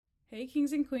Hey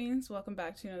kings and queens, welcome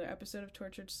back to another episode of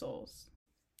Tortured Souls.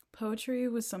 Poetry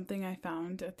was something I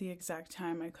found at the exact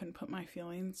time I couldn't put my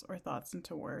feelings or thoughts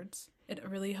into words. It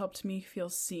really helped me feel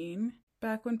seen.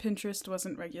 Back when Pinterest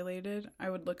wasn't regulated, I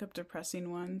would look up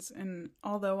depressing ones, and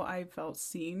although I felt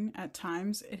seen, at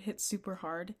times it hit super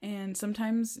hard, and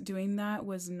sometimes doing that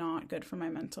was not good for my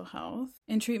mental health.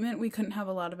 In treatment, we couldn't have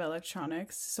a lot of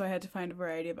electronics, so I had to find a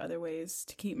variety of other ways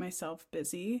to keep myself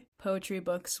busy. Poetry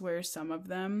books were some of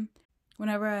them.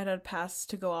 Whenever I had a pass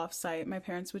to go off-site, my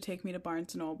parents would take me to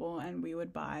Barnes & Noble and we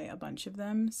would buy a bunch of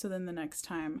them, so then the next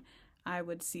time I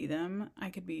would see them, I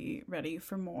could be ready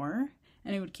for more,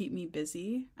 and it would keep me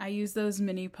busy. I used those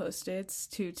mini post-its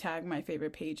to tag my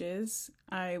favorite pages.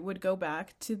 I would go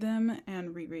back to them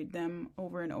and reread them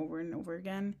over and over and over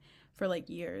again for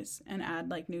years and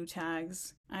add new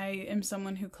tags. I am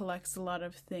someone who collects a lot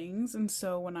of things, and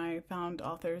so when I found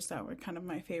authors that were kind of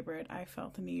my favorite, I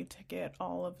felt the need to get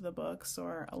all of the books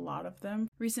or a lot of them.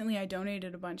 Recently I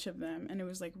donated a bunch of them, and it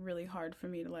was really hard for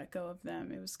me to let go of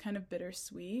them. It was kind of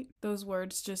bittersweet. Those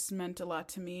words just meant a lot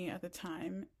to me at the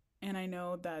time, and I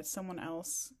know that someone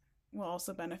else will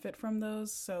also benefit from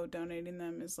those, so donating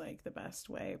them is the best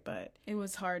way, but it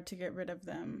was hard to get rid of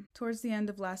them. Towards the end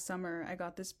of last summer, I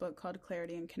got this book called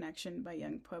Clarity and Connection by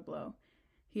young Pueblo.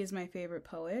 He is my favorite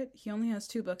poet. He only has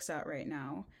 2 books out right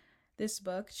now. This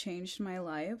book changed my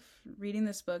life. Reading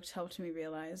this book helped me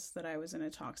realize that I was in a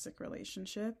toxic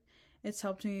relationship. It's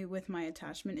helped me with my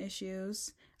attachment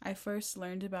issues. I first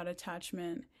learned about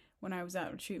attachment when I was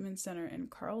at a treatment center in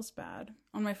Carlsbad.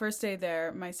 On my first day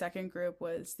there, my second group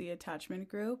was the attachment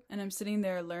group, and I'm sitting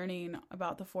there learning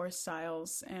about the 4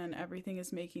 styles, and everything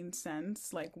is making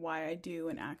sense, why I do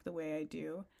and act the way I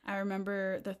do. I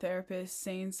remember the therapist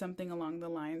saying something along the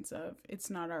lines of, it's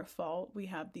not our fault we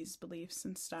have these beliefs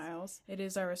and styles. It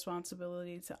is our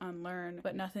responsibility to unlearn,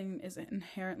 but nothing is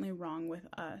inherently wrong with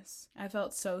us. I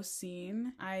felt so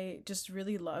seen. I just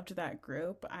really loved that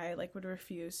group. I would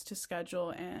refuse to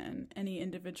schedule any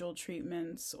individual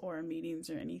treatments or meetings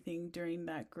or anything during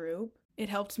that group. It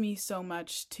helped me so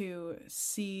much to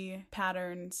see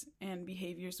patterns and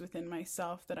behaviors within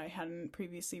myself that I hadn't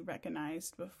previously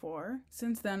recognized before.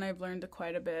 Since then, I've learned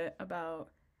quite a bit about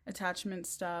attachment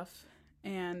stuff,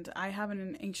 and I have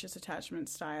an anxious attachment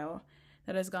style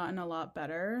that has gotten a lot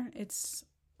better. It's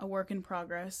a work in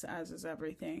progress, as is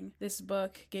everything. This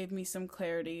book gave me some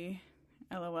clarity,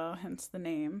 LOL, hence the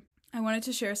name. I wanted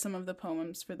to share some of the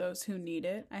poems for those who need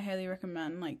it. I highly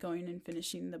recommend going and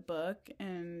finishing the book,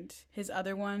 and his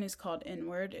other one is called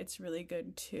Inward. It's really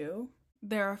good too.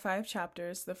 There are 5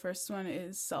 chapters. The first one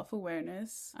is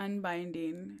self-awareness,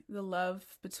 unbinding, the love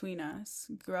between us,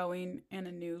 growing, and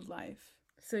a new life.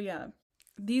 So yeah,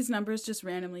 these numbers just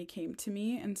randomly came to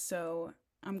me, and so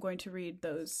I'm going to read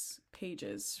those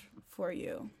pages for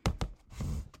you.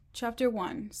 Chapter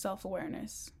 1,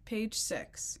 Self-Awareness, page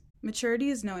 6. Maturity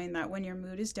is knowing that when your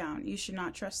mood is down, you should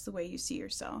not trust the way you see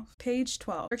yourself. Page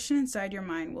 12. Friction inside your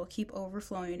mind will keep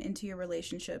overflowing into your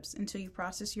relationships until you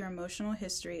process your emotional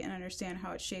history and understand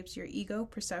how it shapes your ego,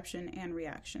 perception, and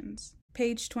reactions.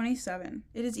 Page 27.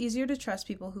 It is easier to trust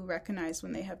people who recognize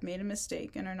when they have made a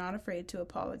mistake and are not afraid to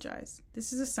apologize.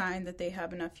 This is a sign that they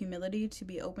have enough humility to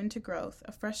be open to growth.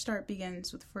 A fresh start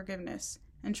begins with forgiveness,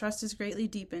 and trust is greatly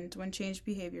deepened when changed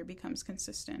behavior becomes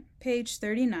consistent. Page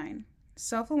 39.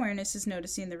 Self-awareness is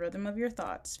noticing the rhythm of your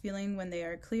thoughts, feeling when they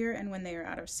are clear and when they are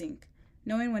out of sync,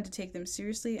 knowing when to take them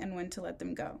seriously and when to let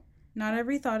them go. Not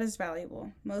every thought is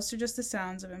valuable. Most are just the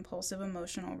sounds of impulsive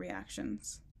emotional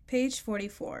reactions. Page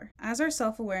 44. As our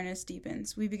self-awareness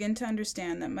deepens, we begin to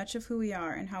understand that much of who we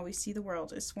are and how we see the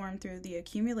world is formed through the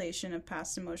accumulation of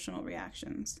past emotional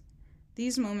reactions.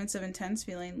 These moments of intense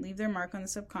feeling leave their mark on the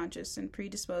subconscious and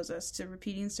predispose us to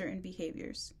repeating certain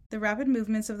behaviors. The rapid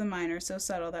movements of the mind are so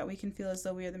subtle that we can feel as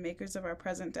though we are the makers of our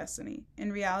present destiny.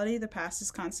 In reality, the past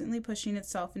is constantly pushing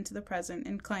itself into the present,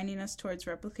 inclining us towards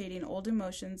replicating old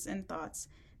emotions and thoughts.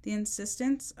 The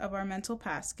insistence of our mental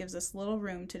past gives us little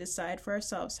room to decide for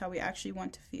ourselves how we actually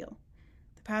want to feel.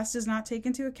 The past does not take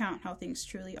into account how things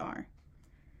truly are.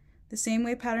 The same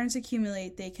way patterns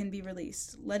accumulate, they can be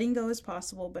released. Letting go is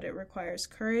possible, but it requires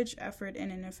courage, effort,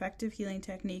 and an effective healing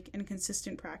technique and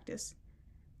consistent practice.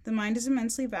 The mind is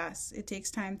immensely vast. It takes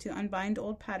time to unbind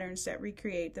old patterns that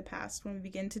recreate the past when we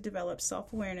begin to develop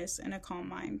self-awareness and a calm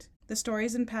mind. The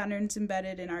stories and patterns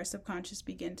embedded in our subconscious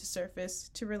begin to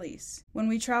surface, to release. When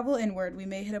we travel inward, we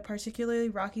may hit a particularly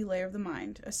rocky layer of the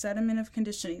mind, a sediment of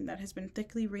conditioning that has been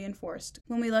thickly reinforced.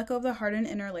 When we let go of the hardened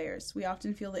inner layers, we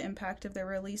often feel the impact of their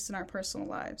release in our personal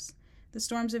lives. The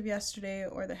storms of yesterday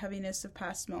or the heaviness of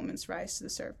past moments rise to the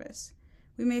surface.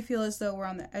 We may feel as though we're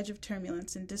on the edge of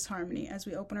turbulence and disharmony as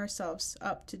we open ourselves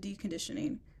up to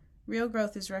deconditioning. Real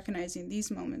growth is recognizing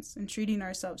these moments and treating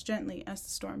ourselves gently as the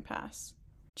storm passes.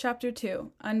 Chapter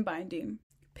 2. Unbinding.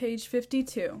 Page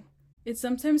 52. It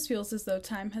sometimes feels as though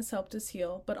time has helped us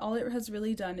heal, but all it has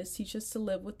really done is teach us to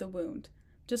live with the wound.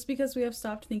 Just because we have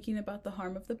stopped thinking about the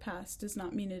harm of the past does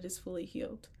not mean it is fully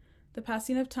healed. The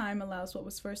passing of time allows what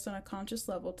was first on a conscious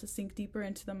level to sink deeper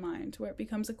into the mind, where it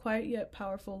becomes a quiet yet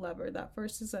powerful lever that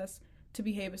forces us to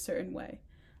behave a certain way.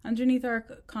 Underneath our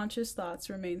conscious thoughts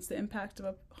remains the impact of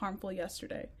a harmful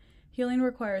yesterday. Healing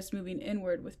requires moving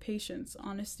inward with patience,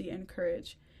 honesty, and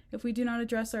courage. If we do not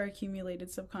address our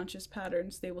accumulated subconscious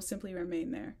patterns, they will simply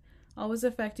remain there, always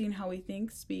affecting how we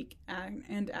think, speak,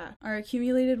 and act. Our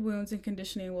accumulated wounds and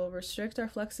conditioning will restrict our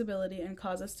flexibility and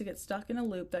cause us to get stuck in a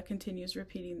loop that continues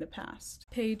repeating the past.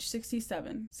 Page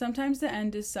 67. Sometimes the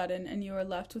end is sudden and you are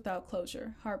left without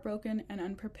closure, heartbroken and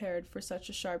unprepared for such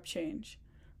a sharp change.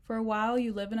 For a while,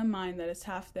 you live in a mind that is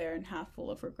half there and half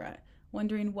full of regret,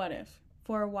 wondering what if.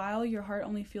 For a while, your heart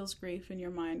only feels grief and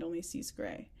your mind only sees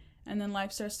gray. And then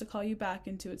life starts to call you back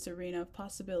into its arena of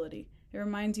possibility. It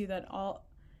reminds you that all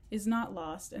is not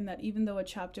lost, and that even though a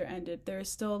chapter ended, there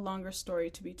is still a longer story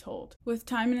to be told. With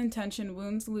time and intention,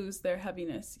 wounds lose their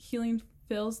heaviness. Healing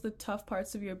fills the tough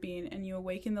parts of your being, and you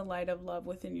awaken the light of love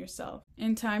within yourself.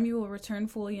 In time, you will return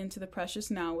fully into the precious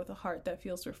now with a heart that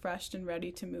feels refreshed and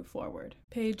ready to move forward.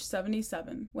 Page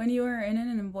 77. When you are in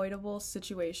an unavoidable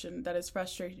situation that is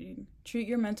frustrating, treat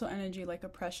your mental energy like a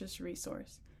precious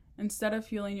resource. Instead of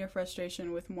fueling your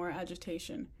frustration with more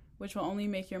agitation, which will only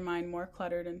make your mind more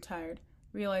cluttered and tired,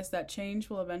 realize that change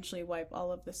will eventually wipe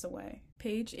all of this away.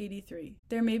 Page 83.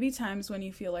 There may be times when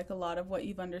you feel like a lot of what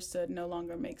you've understood no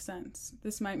longer makes sense.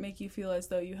 This might make you feel as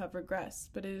though you have regressed,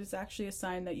 but it is actually a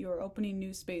sign that you are opening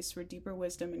new space for deeper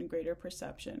wisdom and greater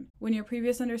perception. When your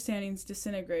previous understandings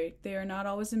disintegrate, they are not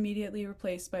always immediately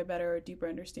replaced by better or deeper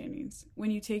understandings.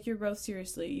 When you take your growth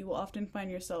seriously, you will often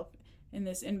find yourself in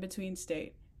this in-between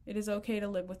state. It is okay to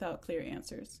live without clear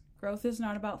answers. Growth is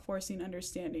not about forcing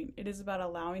understanding. It is about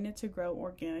allowing it to grow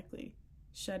organically,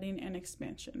 shedding and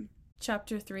expansion.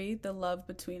 Chapter 3. The Love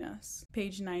Between Us.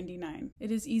 Page 99.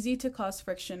 It is easy to cause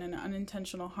friction and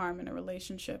unintentional harm in a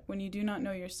relationship when you do not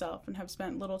know yourself and have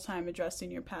spent little time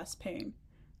addressing your past pain.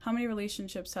 How many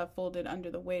relationships have folded under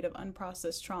the weight of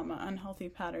unprocessed trauma, unhealthy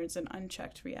patterns, and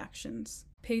unchecked reactions?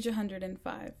 Page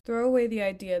 105. Throw away the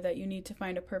idea that you need to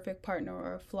find a perfect partner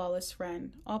or a flawless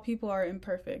friend. All people are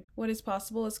imperfect. What is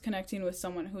possible is connecting with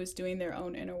someone who is doing their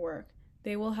own inner work.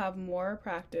 They will have more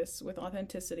practice with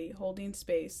authenticity, holding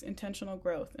space, intentional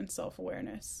growth, and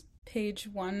self-awareness. Page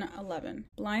 111.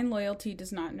 Blind loyalty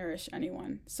does not nourish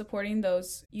anyone. Supporting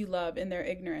those you love in their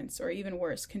ignorance, or even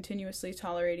worse, continuously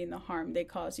tolerating the harm they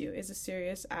cause you, is a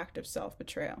serious act of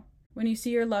self-betrayal. When you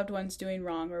see your loved ones doing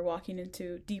wrong or walking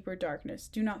into deeper darkness,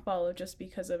 do not follow just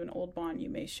because of an old bond you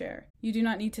may share. You do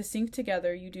not need to sink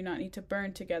together, you do not need to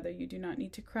burn together, you do not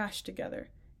need to crash together.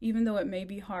 Even though it may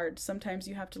be hard, sometimes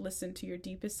you have to listen to your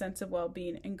deepest sense of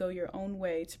well-being and go your own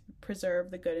way to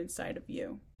preserve the good inside of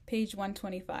you. Page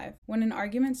 125. When an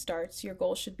argument starts, your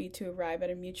goal should be to arrive at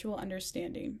a mutual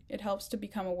understanding. It helps to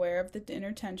become aware of the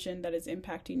inner tension that is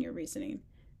impacting your reasoning.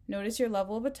 Notice your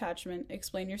level of attachment,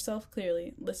 explain yourself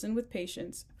clearly, listen with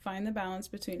patience, find the balance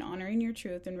between honoring your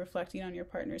truth and reflecting on your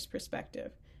partner's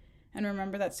perspective. And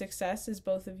remember that success is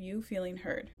both of you feeling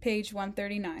heard. Page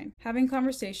 139. Having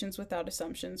conversations without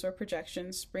assumptions or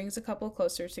projections brings a couple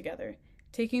closer together.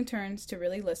 Taking turns to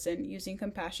really listen, using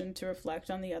compassion to reflect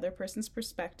on the other person's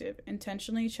perspective,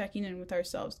 intentionally checking in with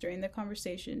ourselves during the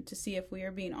conversation to see if we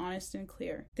are being honest and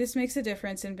clear. This makes a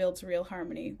difference and builds real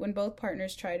harmony. When both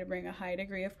partners try to bring a high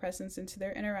degree of presence into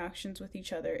their interactions with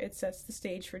each other, it sets the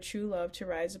stage for true love to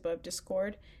rise above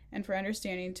discord and for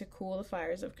understanding to cool the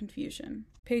fires of confusion.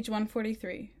 Page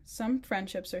 143. Some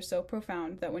friendships are so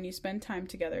profound that when you spend time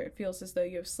together, it feels as though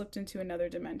you have slipped into another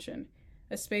dimension.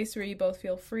 A space where you both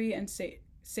feel free and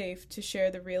safe to share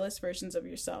the realest versions of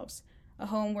yourselves. A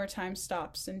home where time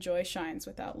stops and joy shines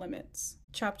without limits.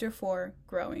 Chapter 4.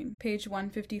 Growing. Page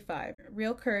 155.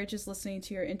 Real courage is listening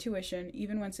to your intuition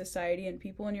even when society and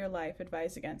people in your life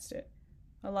advise against it.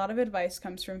 A lot of advice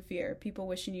comes from fear, people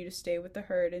wishing you to stay with the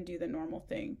herd and do the normal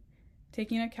thing.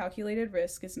 Taking a calculated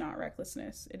risk is not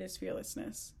recklessness, it is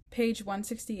fearlessness. Page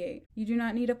 168. You do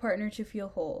not need a partner to feel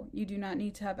whole. You do not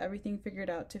need to have everything figured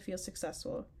out to feel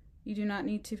successful. You do not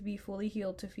need to be fully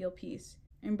healed to feel peace.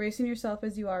 Embracing yourself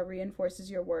as you are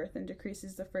reinforces your worth and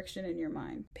decreases the friction in your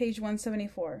mind. Page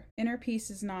 174. Inner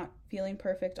peace is not feeling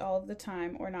perfect all of the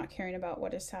time or not caring about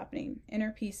what is happening.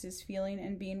 Inner peace is feeling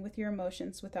and being with your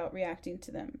emotions without reacting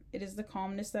to them. It is the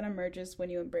calmness that emerges when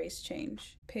you embrace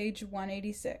change. Page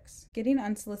 186. Getting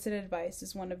unsolicited advice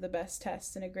is one of the best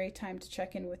tests and a great time to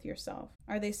check in with yourself.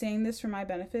 Are they saying this for my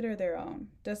benefit or their own?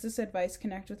 Does this advice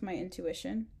connect with my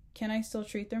intuition? Can I still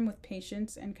treat them with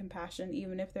patience and compassion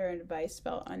even if their advice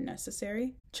felt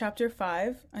unnecessary? Chapter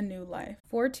 5, A New Life.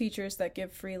 4 teachers that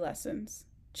give free lessons.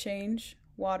 Change,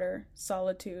 water,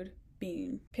 solitude,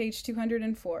 being. Page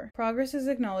 204. Progress is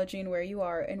acknowledging where you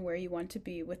are and where you want to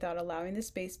be without allowing the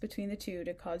space between the two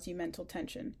to cause you mental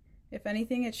tension. If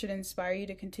anything, it should inspire you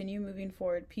to continue moving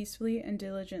forward peacefully and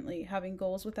diligently. Having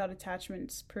goals without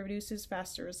attachments produces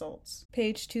faster results.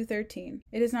 Page 213.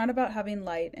 It is not about having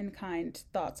light and kind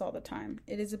thoughts all the time.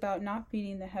 It is about not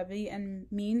feeding the heavy and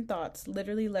mean thoughts,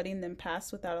 literally letting them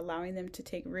pass without allowing them to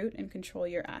take root and control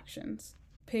your actions.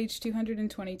 Page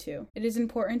 222. It is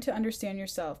important to understand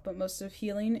yourself, but most of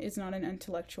healing is not an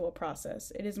intellectual process.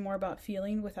 It is more about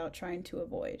feeling without trying to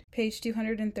avoid. Page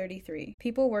 233.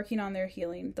 People working on their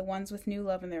healing, the ones with new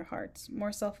love in their hearts,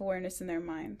 more self-awareness in their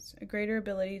minds, a greater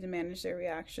ability to manage their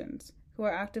reactions, who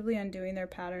are actively undoing their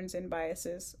patterns and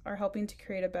biases, are helping to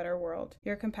create a better world.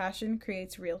 Your compassion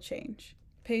creates real change.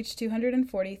 Page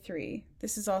 243.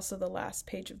 This is also the last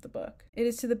page of the book. It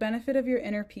is to the benefit of your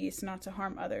inner peace not to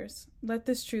harm others. Let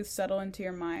this truth settle into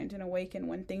your mind and awaken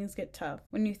when things get tough,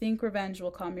 when you think revenge will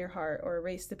calm your heart or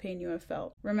erase the pain you have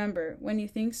felt. Remember, when you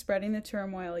think spreading the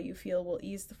turmoil you feel will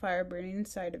ease the fire burning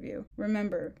inside of you.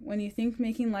 Remember, when you think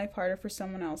making life harder for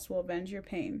someone else will avenge your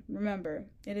pain. Remember,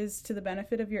 it is to the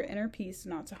benefit of your inner peace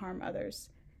not to harm others.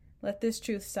 Let this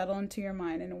truth settle into your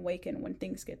mind and awaken when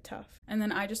things get tough. And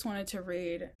then I just wanted to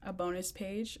read a bonus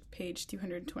page, page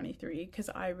 223,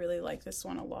 because I really like this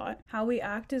one a lot. How we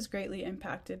act is greatly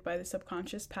impacted by the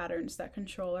subconscious patterns that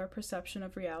control our perception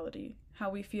of reality. How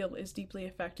we feel is deeply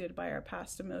affected by our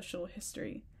past emotional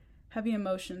history. Heavy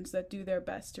emotions that do their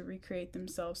best to recreate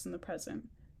themselves in the present.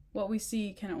 What we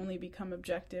see can only become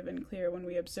objective and clear when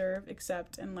we observe,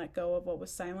 accept, and let go of what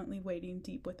was silently waiting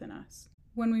deep within us.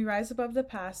 When we rise above the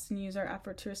past and use our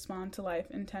effort to respond to life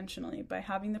intentionally by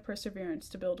having the perseverance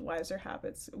to build wiser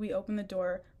habits, we open the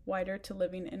door wider to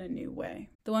living in a new way.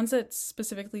 The ones that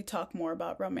specifically talk more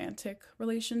about romantic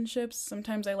relationships,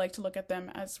 sometimes I like to look at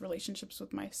them as relationships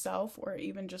with myself or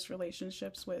even just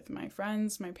relationships with my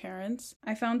friends, my parents.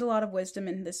 I found a lot of wisdom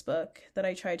in this book that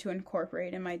I try to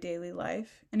incorporate in my daily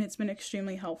life, and it's been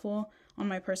extremely helpful on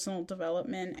my personal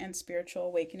development and spiritual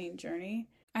awakening journey.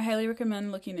 I highly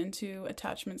recommend looking into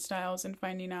attachment styles and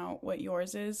finding out what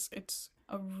yours is. It's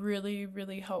a really,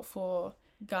 really helpful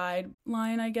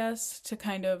guideline, I guess, to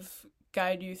kind of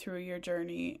guide you through your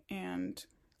journey and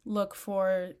look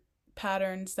for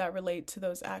patterns that relate to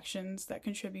those actions that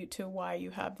contribute to why you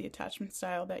have the attachment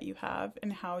style that you have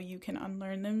and how you can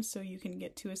unlearn them so you can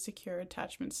get to a secure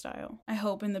attachment style. I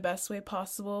hope in the best way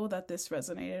possible that this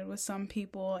resonated with some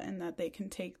people and that they can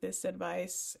take this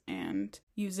advice and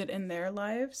use it in their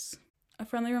lives. A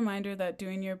friendly reminder that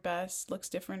doing your best looks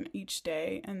different each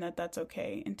day and that that's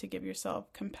okay, and to give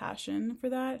yourself compassion for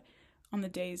that on the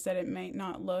days that it might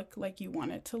not look like you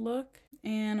want it to look.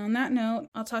 And on that note,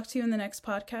 I'll talk to you in the next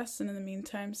podcast, and in the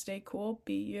meantime, stay cool,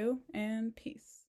 be you, and peace.